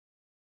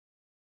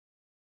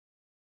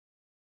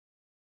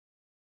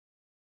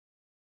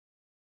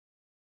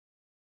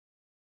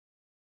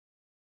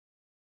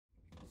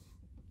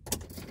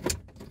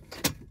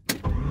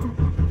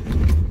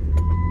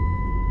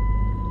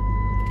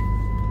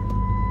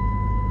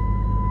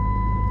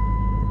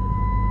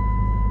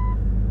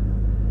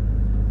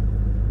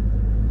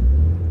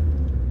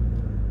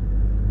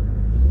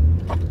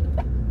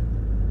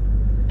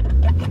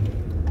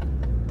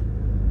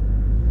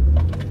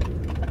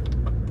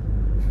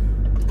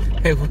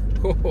Hey,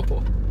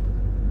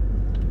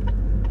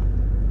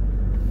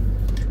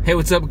 hey,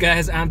 what's up,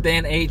 guys? I'm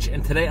Dan H,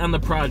 and today on the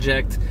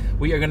project,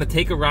 we are going to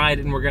take a ride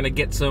and we're going to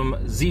get some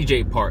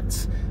ZJ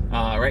parts.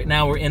 Right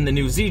now, we're in the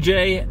new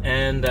ZJ,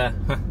 and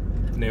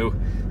new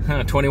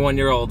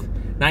 21-year-old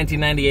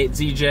 1998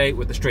 ZJ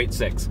with the straight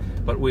six.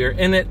 But we are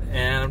in it,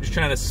 and I'm just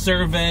trying to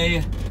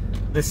survey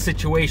this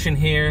situation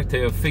here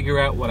to figure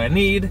out what I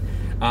need.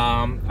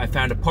 I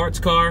found a parts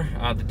car.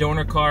 The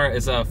donor car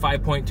is a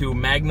 5.2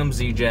 Magnum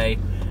ZJ,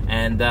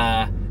 and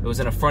it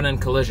was in a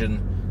front-end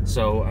collision.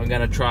 So I'm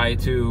gonna try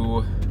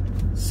to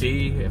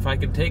see if I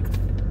can take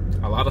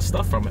a lot of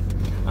stuff from it.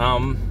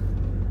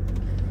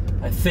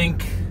 I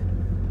think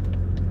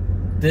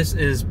this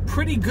is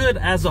pretty good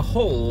as a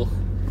whole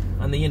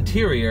on the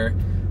interior.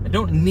 I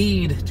don't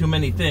need too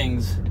many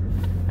things.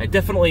 I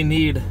definitely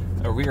need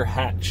a rear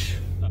hatch,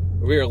 a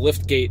rear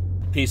liftgate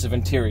piece of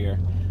interior.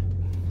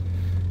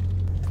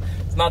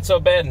 It's not so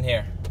bad in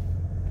here.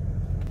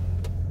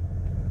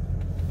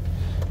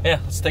 Yeah,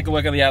 let's take a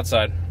look at the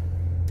outside.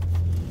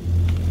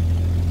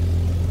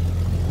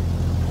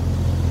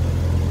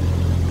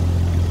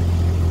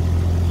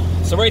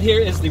 So right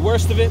here is the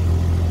worst of it.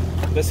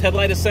 This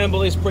headlight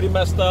assembly is pretty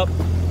messed up,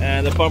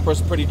 and the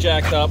bumper's pretty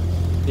jacked up.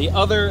 The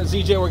other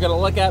ZJ we're gonna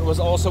look at was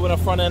also in a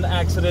front end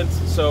accident,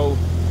 so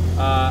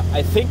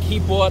I think he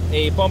bought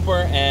a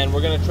bumper, and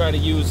we're gonna try to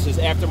use his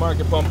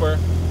aftermarket bumper.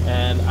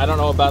 And I don't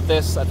know about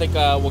this. I think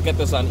we'll get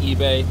this on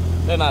eBay.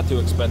 They're not too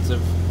expensive.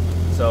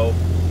 So,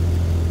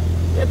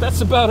 yeah,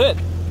 that's about it.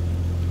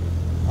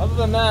 Other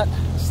than that,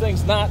 this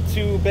thing's not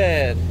too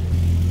bad.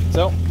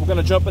 So, we're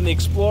gonna jump in the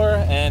Explorer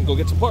and go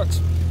get some parts.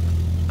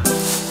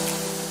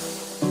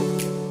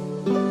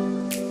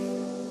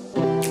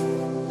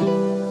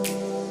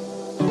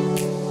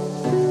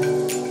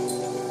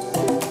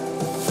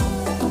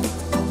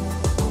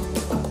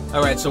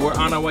 All right, so we're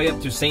on our way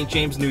up to St.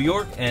 James, New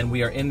York, and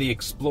we are in the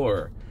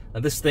Explorer. Now,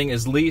 this thing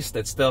is leased.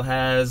 It still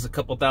has a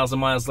couple thousand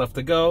miles left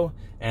to go,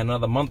 and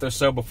another month or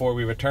so before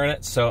we return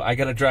it, so I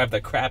gotta drive the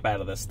crap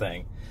out of this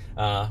thing.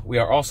 We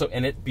are also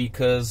in it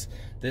because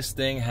this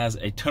thing has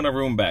a ton of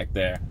room back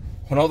there.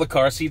 When all the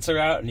car seats are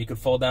out and you could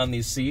fold down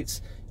these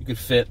seats, you could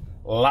fit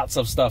lots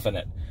of stuff in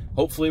it.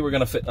 Hopefully we're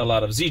gonna fit a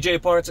lot of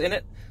ZJ parts in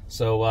it,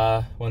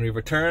 so when we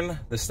return,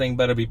 this thing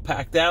better be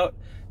packed out,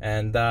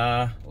 and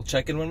we'll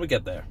check in when we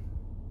get there.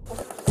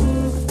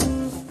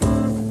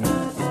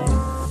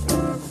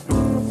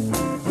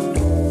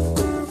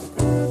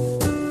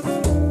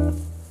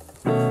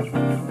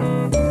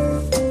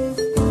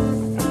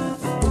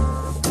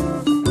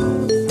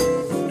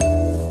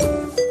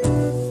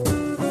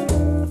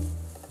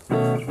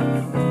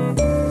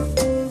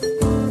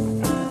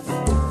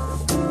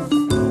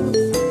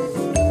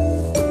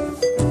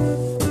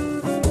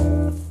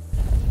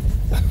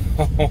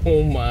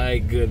 Oh my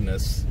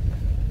goodness.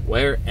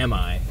 Where am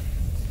I?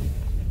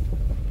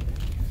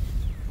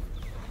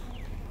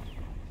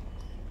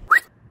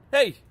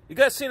 Hey, you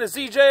guys seen a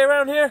ZJ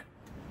around here?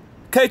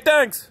 Okay,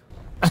 thanks.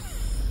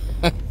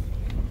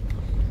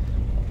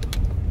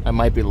 I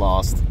might be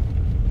lost.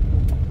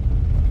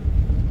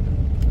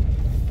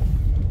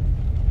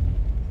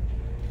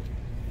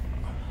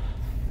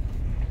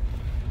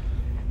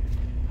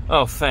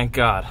 Oh, thank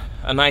God.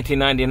 A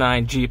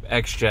 1999 Jeep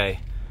XJ.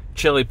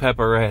 Chili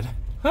pepper red.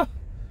 Huh.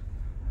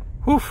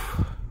 Whew.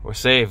 We're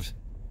saved.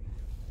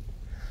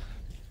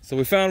 So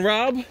we found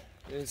Rob.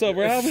 What's up,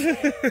 Rob?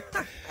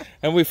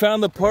 And we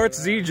found the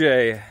parts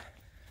ZJ.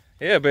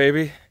 Yeah,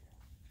 baby.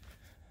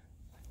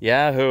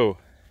 Yahoo.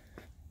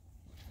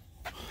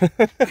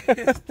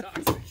 It's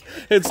toxic.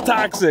 It's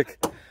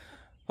toxic.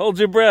 Hold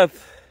your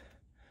breath.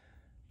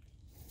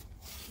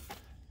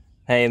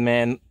 Hey,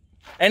 man.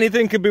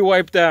 Anything could be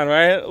wiped down,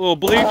 right? A little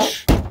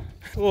bleach, a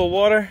little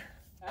water.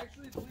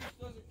 Actually, bleach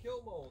doesn't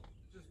kill mold.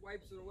 It just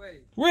wipes it away.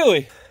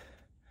 Really?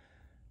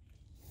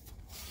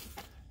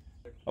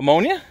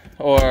 Ammonia?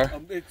 Or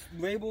it's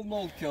labeled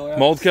mold killer.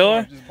 Mold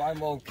killer? Just buy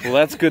mold killer.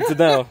 well, that's good to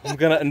know. I'm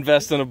gonna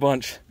invest in a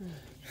bunch.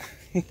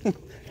 All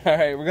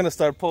right, we're gonna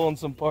start pulling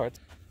some parts.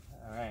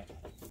 All right,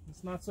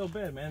 it's not so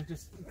bad, man.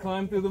 Just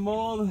climb through the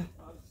mold. I'm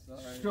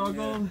sorry,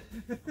 struggle.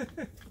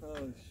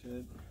 Oh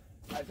shit!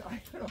 I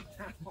don't know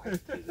how I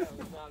did that. I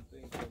was not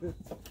thinking.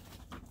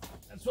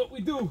 That's what we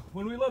do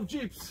when we love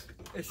Jeeps.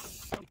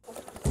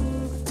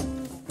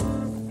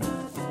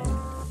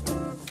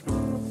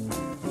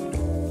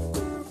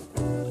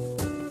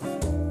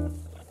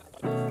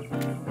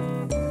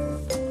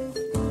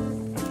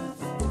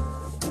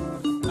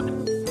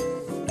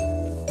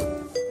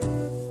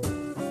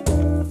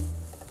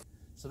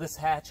 So this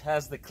hatch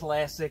has the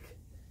classic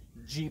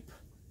Jeep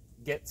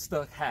get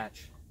stuck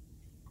hatch.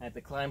 I had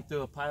to climb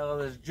through a pile of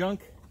this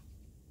junk,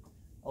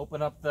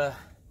 open up the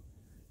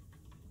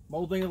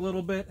molding a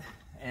little bit,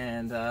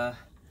 and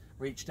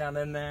reach down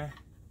in there,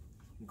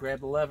 grab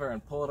the lever,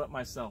 and pull it up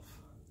myself.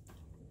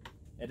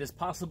 It is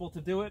possible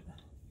to do it.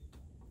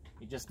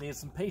 You just need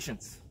some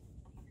patience.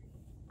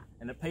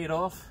 And it paid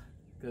off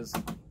because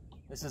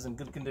this is in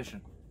good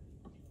condition.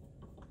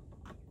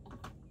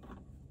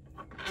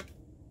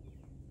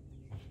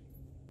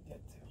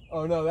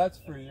 Oh no, that's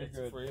free. You're It's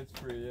good. free. It's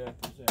free. Yeah.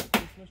 Is there a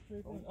Christmas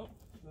tree thing? Oh,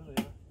 there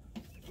they are.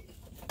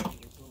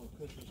 Those little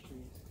Christmas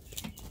trees.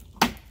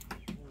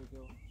 There we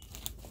go.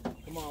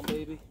 Come on,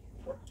 baby.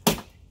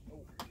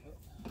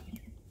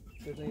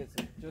 Good thing it's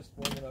just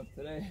warming up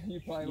today. You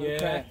probably would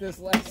have Yeah. cracked this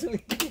last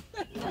week.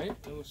 Right?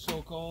 It was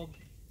so cold.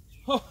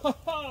 Ho ho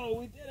ho!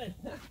 We did it!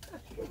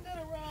 We did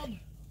it, Rob!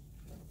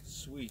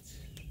 Sweet.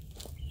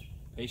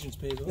 Patience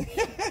pays off.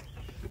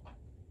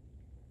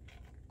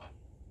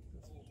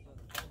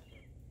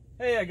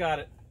 Hey, I got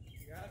it.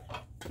 You got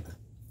it?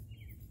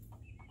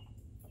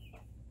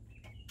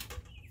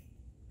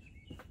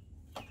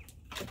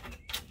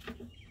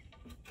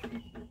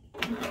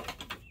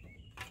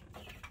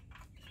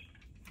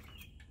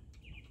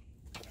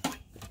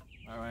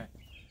 All right.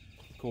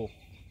 Cool.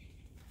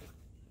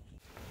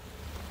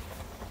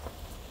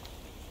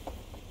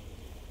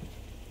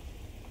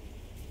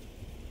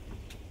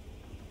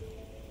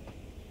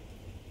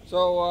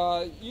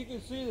 So you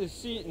can see the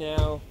seat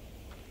now.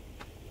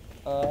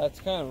 It's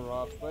kind of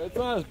rough, but it's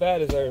not as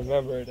bad as I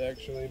remember it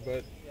actually.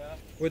 But Yeah.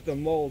 with the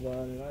mold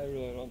on it, I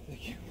really don't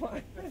think you want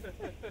it.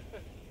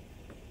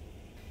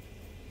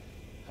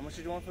 How much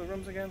did you want for the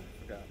rims again?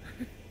 Forgot.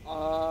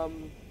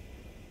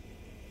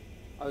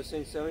 I was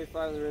saying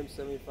 75 on the rim,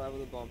 75 on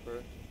the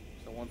bumper.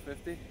 So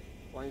 150?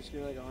 Why don't you just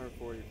give me like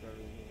 140 for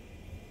everything?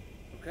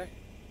 Okay.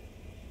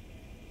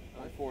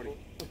 140.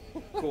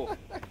 Cool.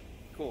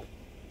 Cool.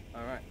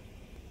 All right.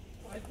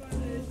 I find it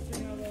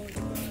interesting how those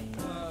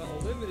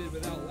a limited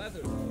without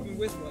leather, even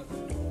with leather.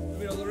 I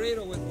mean a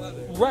Laredo with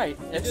leather. Right.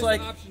 They It's just like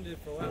optioned it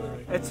for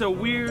leather. it's a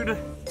weird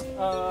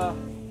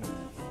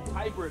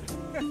hybrid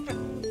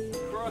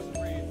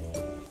crossbreed.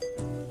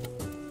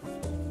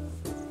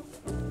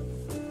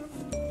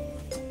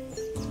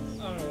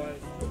 I don't know why.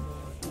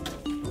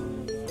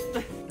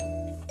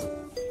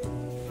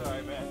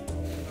 Sorry, man.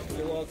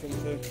 You're welcome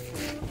to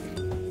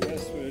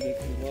mess with it if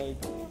you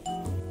like.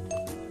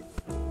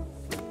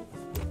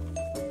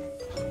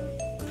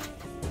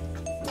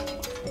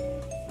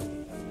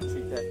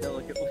 Treat that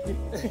delicately.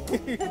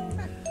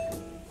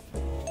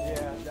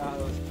 Yeah, nah,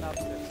 those top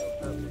tips will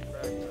definitely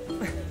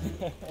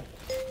crack.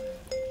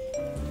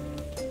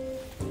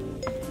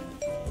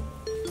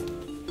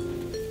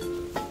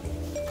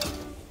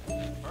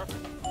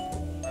 Perfect.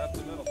 Right up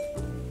the middle.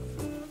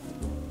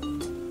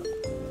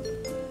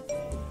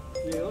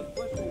 Yeah, those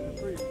bushings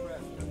are pretty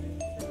fresh.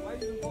 It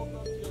might even bolt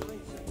up to your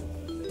link set.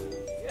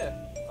 Yeah,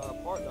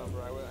 part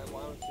number. I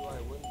don't see why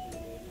it wouldn't be,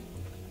 maybe.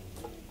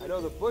 I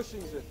know the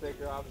bushings are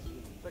thicker, obviously,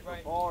 it's a thicker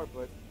Right. bar,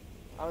 but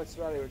I don't see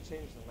why they would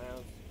change the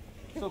mounts.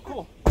 So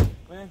cool,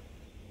 man.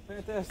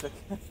 Fantastic.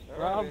 All right,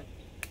 Rob, man.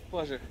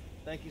 pleasure.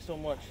 Thank you so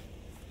much.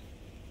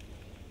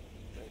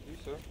 Thank you,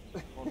 sir.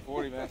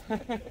 140, man.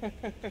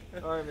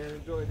 All right, man.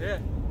 Enjoy. Yeah.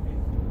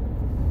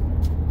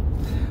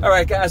 All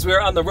right, guys,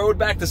 we're on the road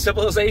back to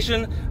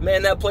civilization.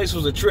 Man, that place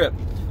was a trip,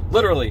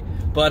 literally.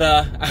 But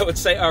I would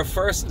say our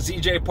first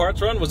ZJ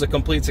parts run was a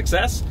complete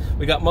success.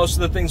 We got most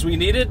of the things we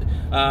needed.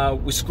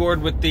 We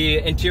scored with the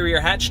interior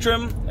hatch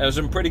trim. It was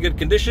in pretty good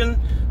condition.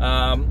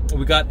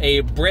 We got a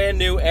brand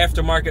new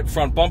aftermarket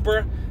front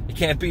bumper. You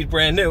can't beat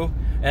brand new.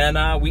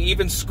 And we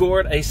even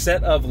scored a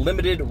set of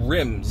limited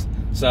rims.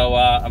 So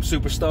I'm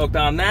super stoked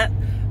on that.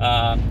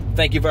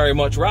 Thank you very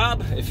much,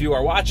 Rob. If you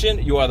are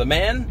watching, you are the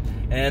man.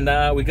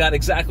 And we got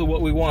exactly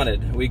what we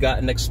wanted. We got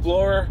an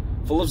Explorer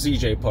full of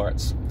ZJ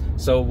parts.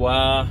 So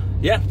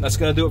yeah, that's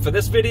gonna do it for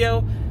this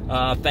video.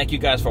 Thank you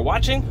guys for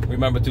watching.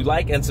 Remember to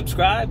like and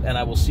subscribe, and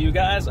I will see you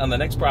guys on the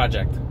next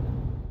project.